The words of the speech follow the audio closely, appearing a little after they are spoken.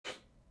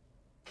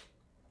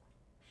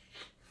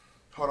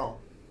Hold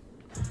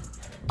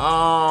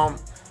on.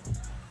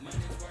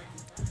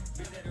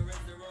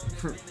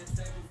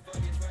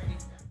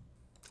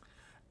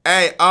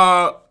 Hey,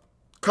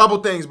 couple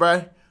things,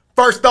 bro.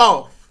 First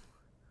off,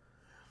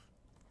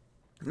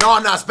 no,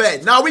 I'm not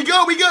sped. No, we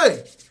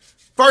good.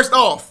 First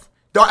off,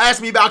 don't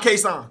ask me about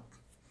Kaysan.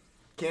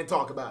 Can't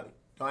talk about it.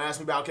 Don't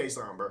ask me about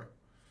Kaysan, bro.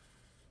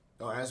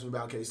 Don't ask me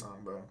about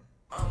Kaysan, bro.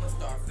 I'ma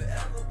start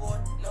forever, boy.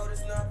 No,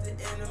 that's not the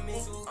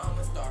enemy.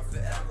 I'ma start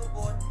forever,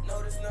 boy.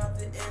 No, that's not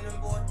the enemy,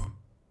 boy.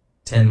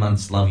 10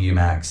 months, love you,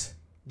 Max.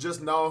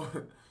 Just know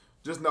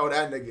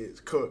that nigga is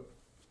cooked.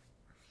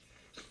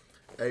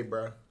 Hey,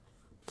 bro.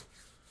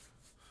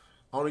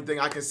 Only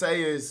thing I can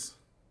say is,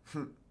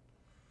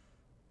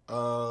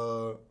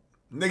 nigga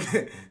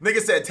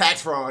said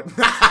tax fraud.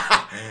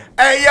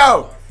 Hey,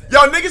 yo,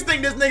 niggas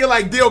think this nigga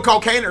like deal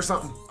cocaine or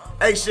something.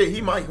 Hey, shit, he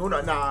might. Who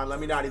knows? Nah, let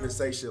me not even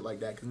say shit like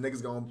that, because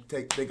niggas gonna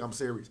think I'm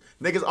serious.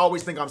 Niggas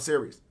always think I'm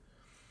serious.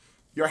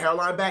 Your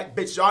hairline back?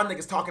 Bitch, y'all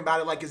niggas talking about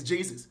it like it's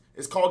Jesus.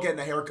 It's called getting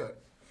a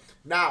haircut.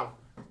 Now,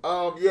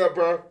 yeah,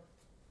 bro.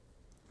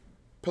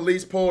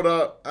 Police pulled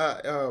up.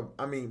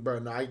 I mean, bro,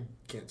 no, I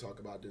can't talk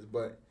about this,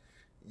 but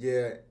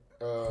yeah.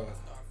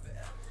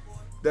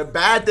 The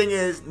bad thing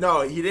is,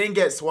 no, he didn't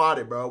get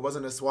swatted, bro. It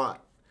wasn't a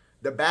swat.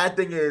 The bad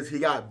thing is he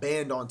got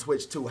banned on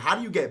Twitch, too. How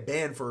do you get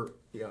banned for,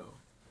 yo?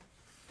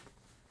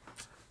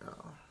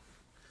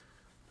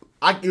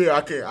 I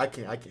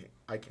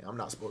can't. I'm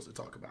not supposed to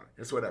talk about it.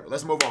 It's whatever.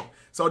 Let's move on.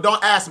 So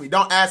don't ask me.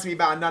 Don't ask me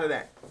about none of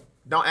that.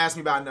 Don't ask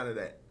me about none of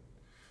that.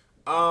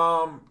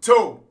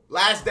 2,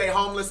 last day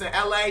homeless in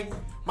LA.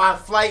 My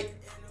flight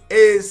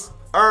is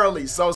early. So